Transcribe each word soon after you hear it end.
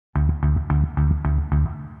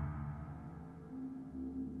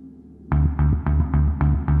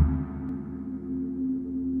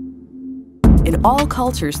In all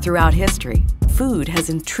cultures throughout history, food has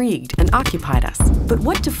intrigued and occupied us. But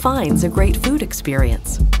what defines a great food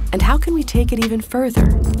experience? And how can we take it even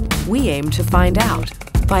further? We aim to find out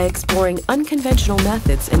by exploring unconventional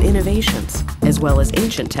methods and innovations, as well as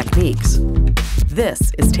ancient techniques.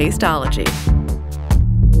 This is Tasteology.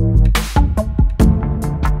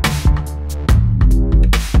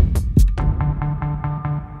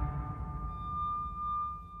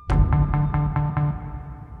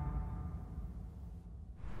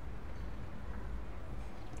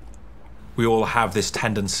 We all have this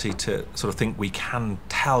tendency to sort of think we can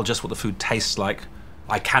tell just what the food tastes like.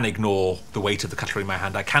 I can ignore the weight of the cutlery in my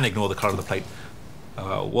hand. I can ignore the colour of the plate.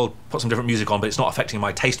 We'll put some different music on, but it's not affecting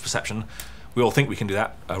my taste perception. We all think we can do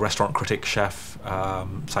that. A restaurant critic, chef,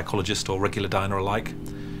 psychologist, or regular diner alike.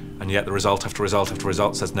 And yet the result after result after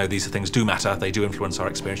result says, no, these things do matter. They do influence our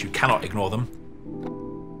experience. You cannot ignore them.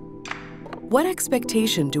 What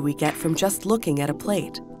expectation do we get from just looking at a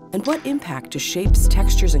plate? And what impact do shapes,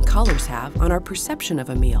 textures, and colors have on our perception of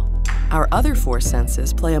a meal? Our other four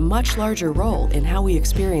senses play a much larger role in how we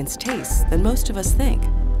experience taste than most of us think.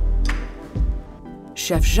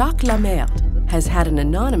 Chef Jacques Lamerde has had an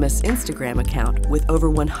anonymous Instagram account with over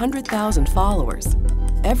 100,000 followers.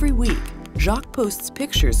 Every week, Jacques posts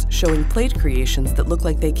pictures showing plate creations that look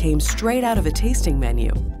like they came straight out of a tasting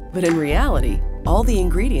menu. But in reality, all the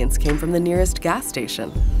ingredients came from the nearest gas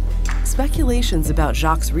station. Speculations about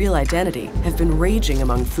Jacques' real identity have been raging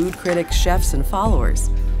among food critics, chefs, and followers,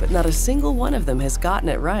 but not a single one of them has gotten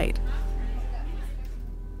it right.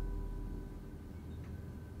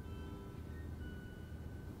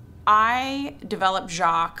 I developed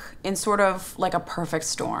Jacques in sort of like a perfect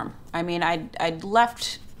storm. I mean, I'd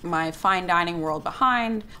left my fine dining world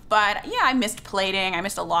behind, but yeah, I missed plating. I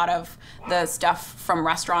missed a lot of the stuff from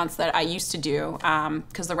restaurants that I used to do,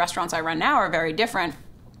 because the restaurants I run now are very different.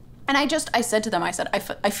 And I said to them,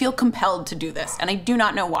 I feel compelled to do this, and I do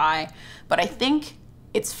not know why, but I think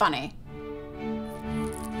it's funny.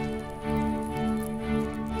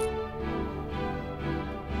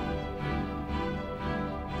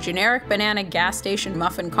 Generic banana gas station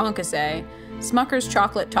muffin concasse, Smucker's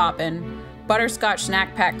chocolate toppin', butterscotch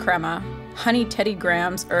snack pack crema, honey Teddy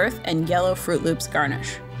Grahams earth, and yellow Fruit Loops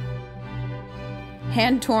garnish.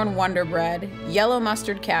 Hand-torn Wonder Bread, yellow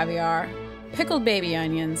mustard caviar, pickled baby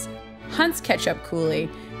onions, Hunt's ketchup coulis,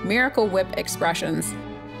 Miracle Whip expressions,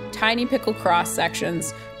 tiny pickle cross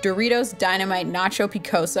sections, Doritos Dynamite Nacho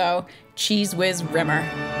Picoso, Cheese Whiz Rimmer.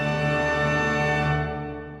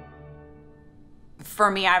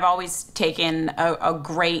 For me, I've always taken a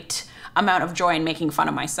great amount of joy in making fun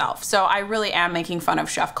of myself. So I really am making fun of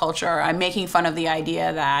chef culture. I'm making fun of the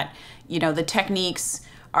idea that, you know, the techniques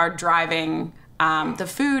are driving the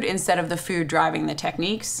food instead of the food driving the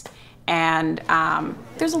techniques. And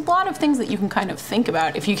there's a lot of things that you can kind of think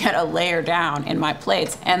about if you get a layer down in my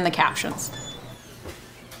plates and the captions.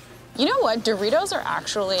 You know what? Doritos are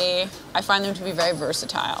actually, I find them to be very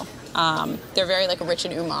versatile. They're very like rich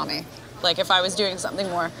in umami. Like if I was doing something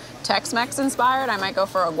more Tex-Mex inspired, I might go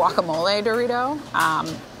for a guacamole Dorito.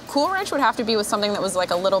 Cool Ranch would have to be with something that was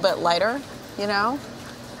like a little bit lighter, you know?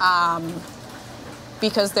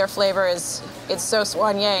 Because their flavor it's so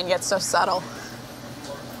soigné and yet so subtle.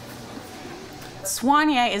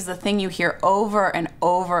 Soigné is the thing you hear over and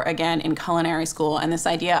over again in culinary school, and this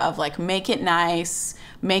idea of like, make it nice,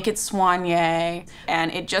 make it soigné,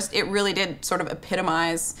 and it really did sort of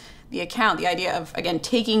epitomize the account, the idea of, again,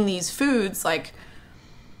 taking these foods like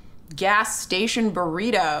gas station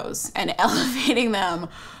burritos and elevating them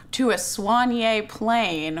to a soigné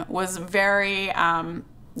plane was very,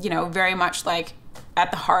 you know, very much like at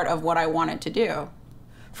the heart of what I wanted to do.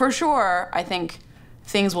 For sure, I think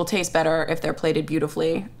things will taste better if they're plated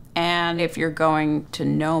beautifully. And if you're going to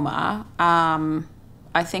Noma,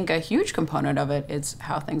 I think a huge component of it is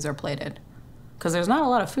how things are plated. Because there's not a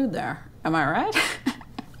lot of food there. Am I right?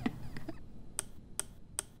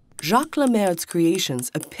 Jacques Lamerde's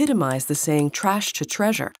creations epitomize the saying trash to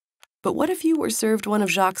treasure. But what if you were served one of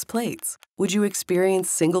Jacques' plates? Would you experience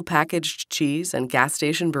single-packaged cheese and gas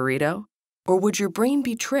station burrito? Or would your brain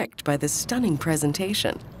be tricked by this stunning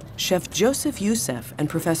presentation? Chef Joseph Youssef and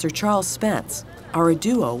Professor Charles Spence are a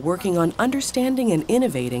duo working on understanding and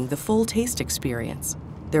innovating the full taste experience.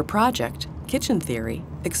 Their project, Kitchen Theory,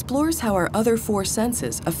 explores how our other four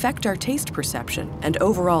senses affect our taste perception and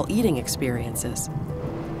overall eating experiences.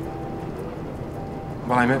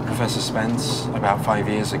 Well, I met Professor Spence about 5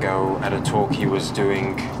 years ago at a talk he was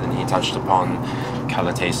doing, and he touched upon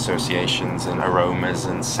color-taste associations and aromas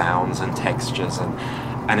and sounds and textures,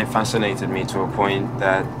 and it fascinated me to a point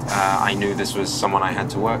that I knew this was someone I had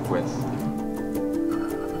to work with.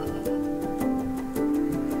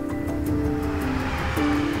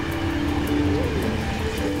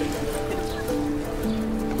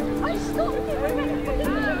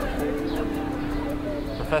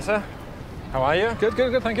 Professor. How are you? Good, good,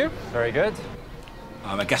 good, thank you. Very good.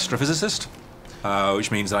 I'm a gastrophysicist, which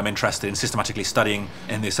means that I'm interested in systematically studying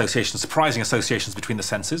in the associations, surprising associations between the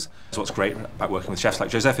senses. So what's great about working with chefs like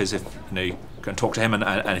Joseph is if you can talk to him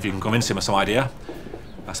and if you can convince him of some idea,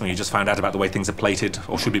 something you just found out about the way things are plated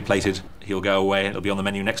or should be plated, he'll go away, it'll be on the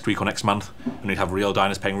menu next week or next month, and you'd have real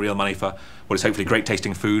diners paying real money for what is hopefully great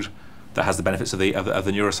tasting food that has the benefits of the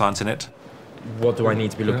neuroscience in it. What do I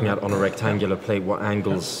need to be looking at on a rectangular plate? What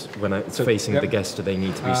angles, when it's facing the guest, do they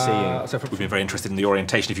need to be seeing? So we've been very interested in the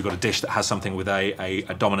orientation. If you've got a dish that has something with a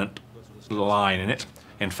dominant line in it,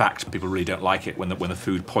 in fact, people really don't like it when the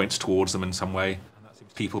food points towards them in some way.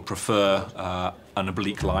 People prefer an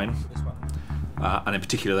oblique line, and in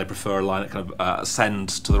particular, they prefer a line that kind of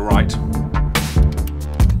ascends to the right.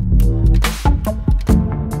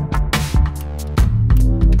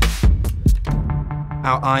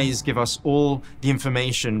 Our eyes give us all the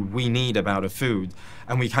information we need about a food,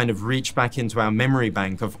 and we kind of reach back into our memory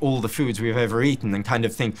bank of all the foods we've ever eaten and kind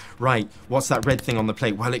of think, right, what's that red thing on the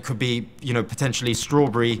plate? Well, it could be, potentially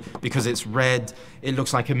strawberry because it's red, it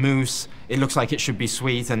looks like a mousse, it looks like it should be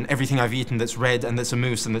sweet, and everything I've eaten that's red and that's a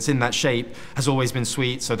mousse and that's in that shape has always been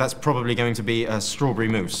sweet, so that's probably going to be a strawberry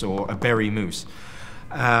mousse or a berry mousse.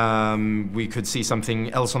 We could see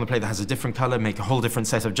something else on the plate that has a different color, make a whole different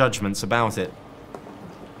set of judgments about it.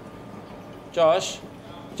 Josh,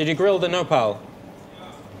 did you grill the nopal?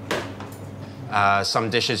 Some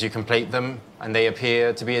dishes you can plate them and they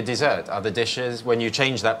appear to be a dessert. Other dishes, when you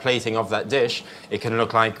change that plating of that dish, it can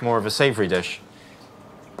look like more of a savory dish.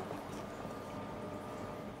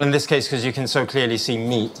 In this case, because you can so clearly see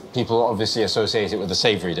meat, people obviously associate it with a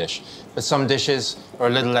savory dish. But some dishes are a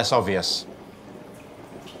little less obvious.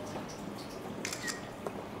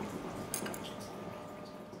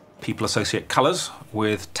 People associate colours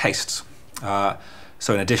with tastes.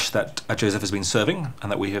 So in a dish that Joseph has been serving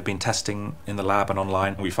and that we have been testing in the lab and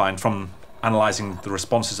online, we find from analysing the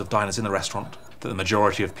responses of diners in the restaurant that the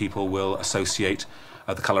majority of people will associate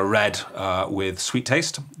the colour red with sweet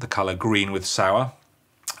taste, the colour green with sour,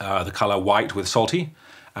 the colour white with salty,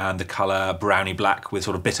 and the colour browny black with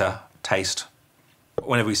sort of bitter taste.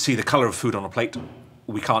 Whenever we see the colour of food on a plate,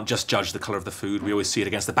 we can't just judge the colour of the food, we always see it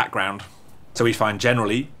against the background. So we find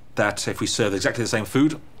generally that if we serve exactly the same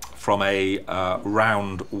food from a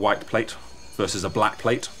round white plate versus a black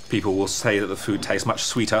plate, people will say that the food tastes much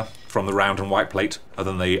sweeter from the round and white plate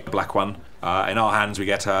than the black one. In our hands, we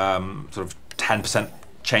get sort of 10%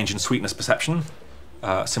 change in sweetness perception,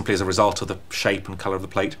 simply as a result of the shape and colour of the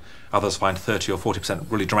plate. Others find 30 or 40%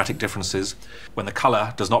 really dramatic differences. When the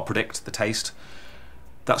colour does not predict the taste,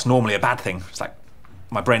 that's normally a bad thing. It's like,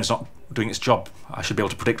 my brain's not doing its job. I should be able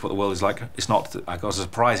to predict what the world is like. It's not. I got a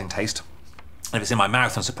surprising taste. If it's in my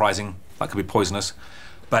mouth and surprising, that could be poisonous.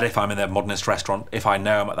 But if I'm in a modernist restaurant, if I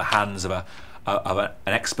know I'm at the hands of an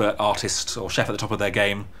expert artist or chef at the top of their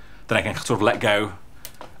game, then I can sort of let go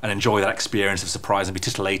and enjoy that experience of surprise and be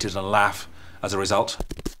titillated and laugh as a result.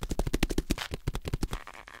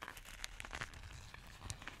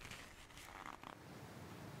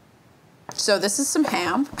 So this is some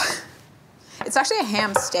ham. It's actually a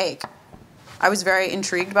ham steak. I was very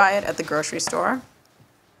intrigued by it at the grocery store.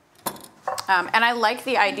 And I like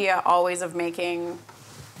the idea always of making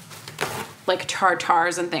like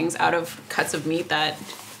tartars and things out of cuts of meat that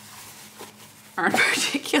aren't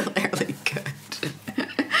particularly good.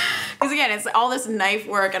 Because again, it's all this knife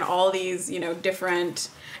work and all these, different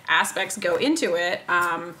aspects go into it.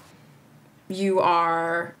 You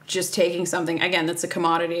are just taking something, again, that's a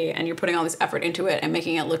commodity, and you're putting all this effort into it and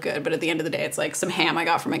making it look good. But at the end of the day, it's like some ham I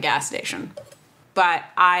got from a gas station. But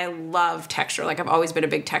I love texture. Like, I've always been a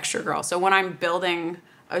big texture girl. So when I'm building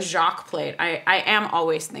a Jacques plate, I am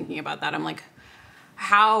always thinking about that. I'm like,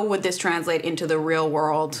 how would this translate into the real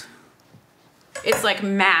world? It's like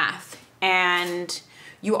math. And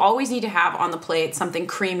you always need to have on the plate something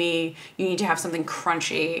creamy. You need to have something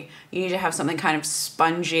crunchy. You need to have something kind of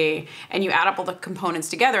spongy. And you add up all the components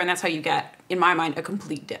together, and that's how you get, in my mind, a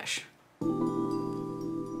complete dish.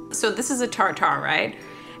 So this is a tartare, right?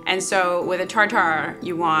 And so with a tartare,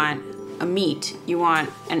 you want a meat, you want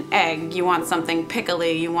an egg, you want something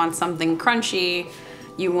pickly, you want something crunchy,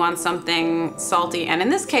 you want something salty. And in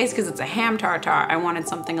this case, because it's a ham tartare, I wanted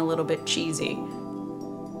something a little bit cheesy.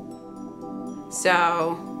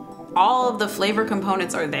 So all of the flavor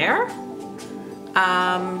components are there.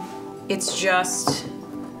 It's just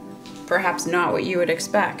perhaps not what you would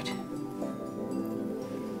expect.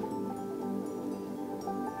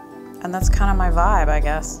 And that's kind of my vibe, I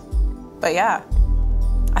guess. But yeah,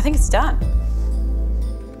 I think it's done.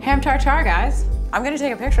 Ham tartare, guys. I'm gonna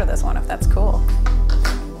take a picture of this one if that's cool.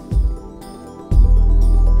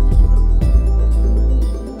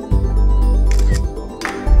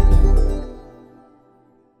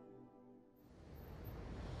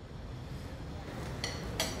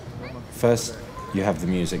 First, you have the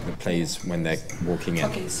music that plays when they're walking in.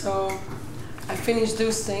 Okay, so I finish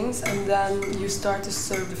those things, and then you start to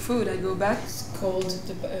serve the food. I go back, it's called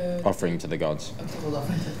the... Offering to the gods. Okay, called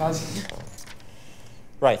offering to the gods.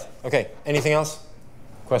 Right, okay. Anything else?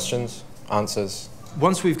 Questions? Answers?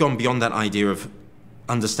 Once we've gone beyond that idea of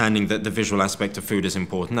understanding that the visual aspect of food is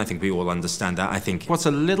important, I think we all understand that. I think what's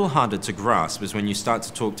a little harder to grasp is when you start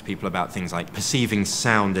to talk to people about things like perceiving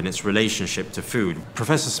sound and its relationship to food.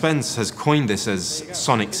 Professor Spence has coined this as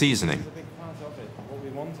sonic seasoning.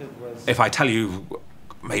 If I tell you,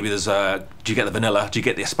 maybe there's do you get the vanilla, do you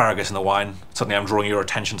get the asparagus in the wine? Suddenly I'm drawing your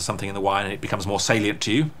attention to something in the wine and it becomes more salient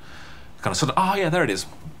to you. Kind of sort of, oh yeah, there it is.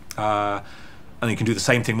 And you can do the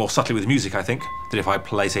same thing more subtly with music, I think. That if I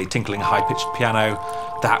play, say, tinkling high-pitched piano,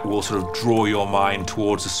 that will sort of draw your mind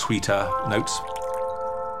towards the sweeter notes.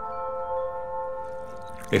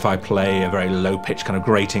 If I play a very low-pitched kind of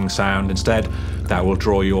grating sound instead, that will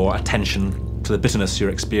draw your attention to the bitterness you're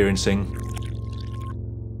experiencing.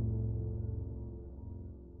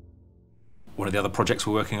 One of the other projects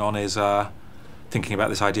we're working on is thinking about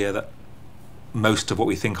this idea that most of what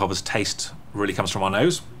we think of as taste really comes from our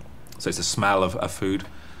nose. So it's the smell of food.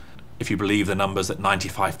 If you believe the numbers that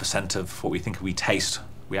 95% of what we think we taste,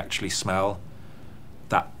 we actually smell,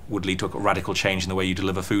 that would lead to a radical change in the way you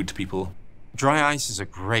deliver food to people. Dry ice is a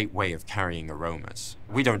great way of carrying aromas.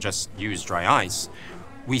 We don't just use dry ice,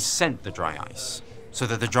 we scent the dry ice, so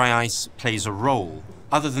that the dry ice plays a role.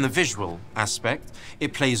 Other than the visual aspect,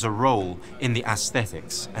 it plays a role in the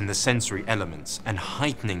aesthetics and the sensory elements and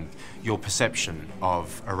heightening your perception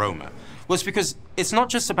of aroma. Well, it's because it's not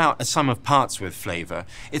just about a sum of parts with flavor,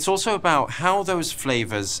 it's also about how those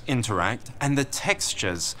flavors interact and the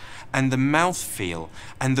textures and the mouthfeel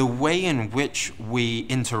and the way in which we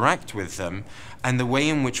interact with them and the way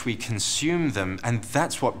in which we consume them, and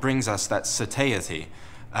that's what brings us that satiety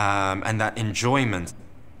and that enjoyment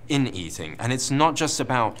in eating. And it's not just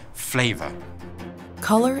about flavor.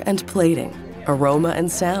 Color and plating, aroma and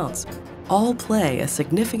sounds, all play a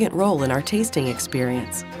significant role in our tasting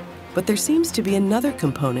experience. But there seems to be another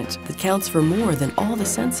component that counts for more than all the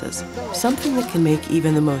senses, something that can make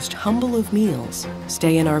even the most humble of meals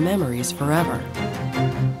stay in our memories forever.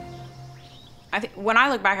 I think when I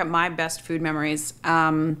look back at my best food memories,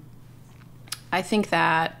 I think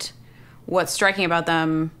that what's striking about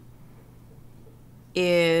them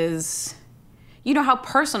is, you know, how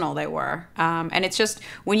personal they were. And it's just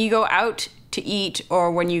when you go out to eat,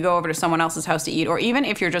 or when you go over to someone else's house to eat, or even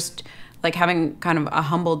if you're just like having kind of a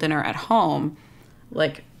humble dinner at home,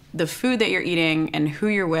 like the food that you're eating and who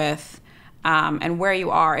you're with and where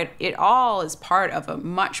you are, it all is part of a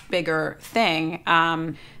much bigger thing.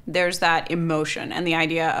 There's that emotion and the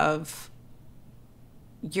idea of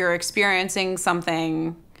you're experiencing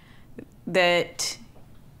something that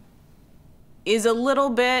is a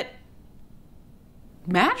little bit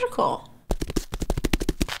magical.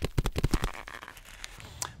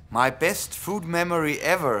 My best food memory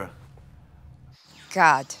ever.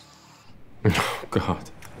 God. Oh, God.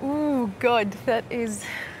 Ooh, God, that's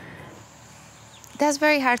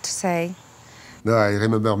very hard to say. No, I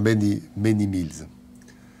remember many meals.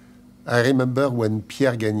 I remember when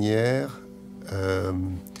Pierre Gagnère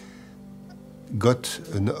got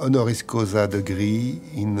an honoris causa degree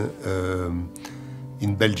in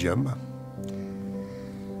Belgium.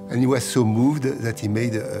 And he was so moved that he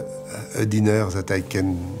made a dinner that I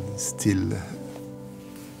can still...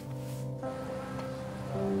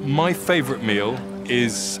 My favourite meal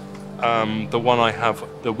is the one I have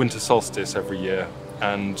the winter solstice every year,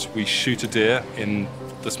 and we shoot a deer in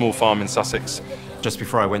the small farm in Sussex. Just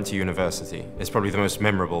before I went to university. It's probably the most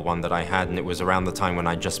memorable one that I had, and it was around the time when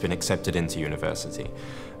I'd just been accepted into university.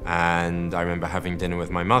 And I remember having dinner with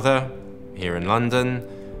my mother here in London.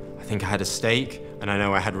 I think I had a steak, and I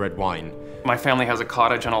know I had red wine. My family has a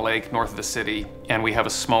cottage on a lake north of the city, and we have a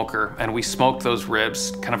smoker, and we smoked those ribs,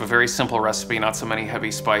 kind of a very simple recipe, not so many heavy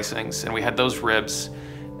spicings, and we had those ribs,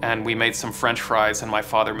 and we made some French fries, and my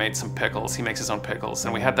father made some pickles. He makes his own pickles,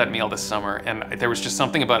 and we had that meal this summer, and there was just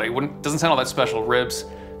something about it. It doesn't sound all that special, ribs,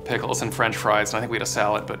 pickles, and French fries, and I think we had a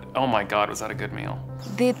salad, but oh my God, was that a good meal.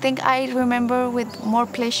 The thing I remember with more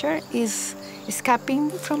pleasure is escaping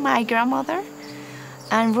from my grandmother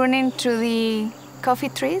and running through the coffee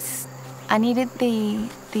trees and eating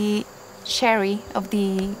the cherry of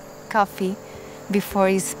the coffee before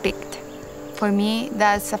it's picked. For me,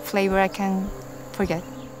 that's a flavor I can't forget.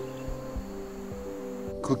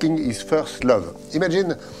 Cooking is first love.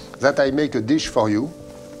 Imagine that I make a dish for you.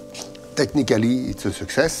 Technically, it's a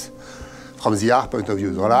success. From the art point of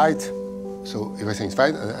view, it's all right. So everything's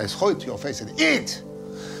fine. And I throw it to your face and eat.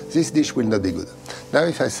 this dish will not be good. Now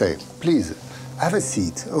if I say, please, have a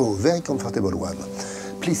seat, oh, very comfortable one.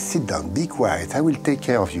 Please sit down, be quiet, I will take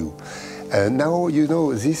care of you. Now you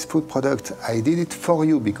know this food product, I did it for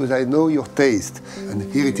you because I know your taste.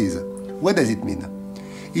 And here it is. What does it mean?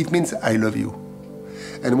 It means I love you.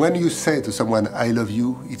 And when you say to someone, I love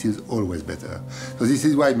you, it is always better. So this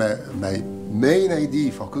is why my main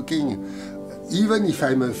idea for cooking, even if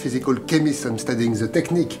I'm a physical chemist, I'm studying the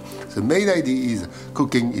technique, the main idea is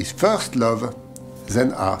cooking is first love,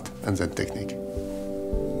 then art, and then technique.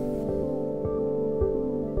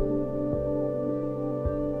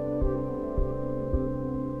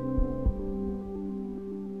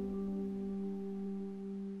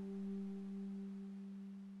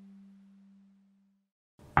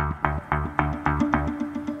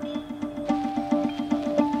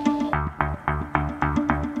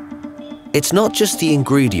 It's not just the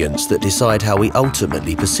ingredients that decide how we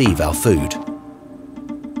ultimately perceive our food.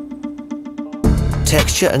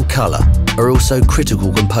 Texture and colour are also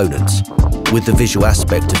critical components, with the visual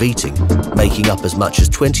aspect of eating making up as much as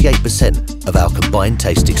 28% of our combined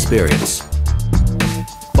taste experience.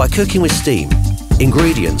 By cooking with steam,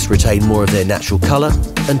 ingredients retain more of their natural colour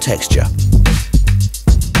and texture.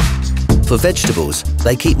 For vegetables,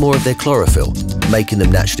 they keep more of their chlorophyll, making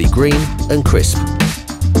them naturally green and crisp.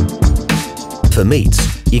 For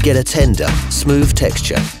meats, you get a tender, smooth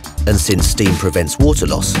texture, and since steam prevents water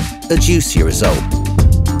loss, a juicier result.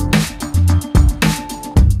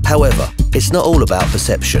 However, it's not all about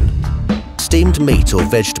perception. Steamed meat or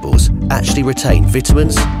vegetables actually retain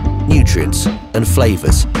vitamins, nutrients, and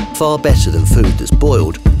flavours far better than food that's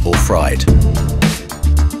boiled or fried.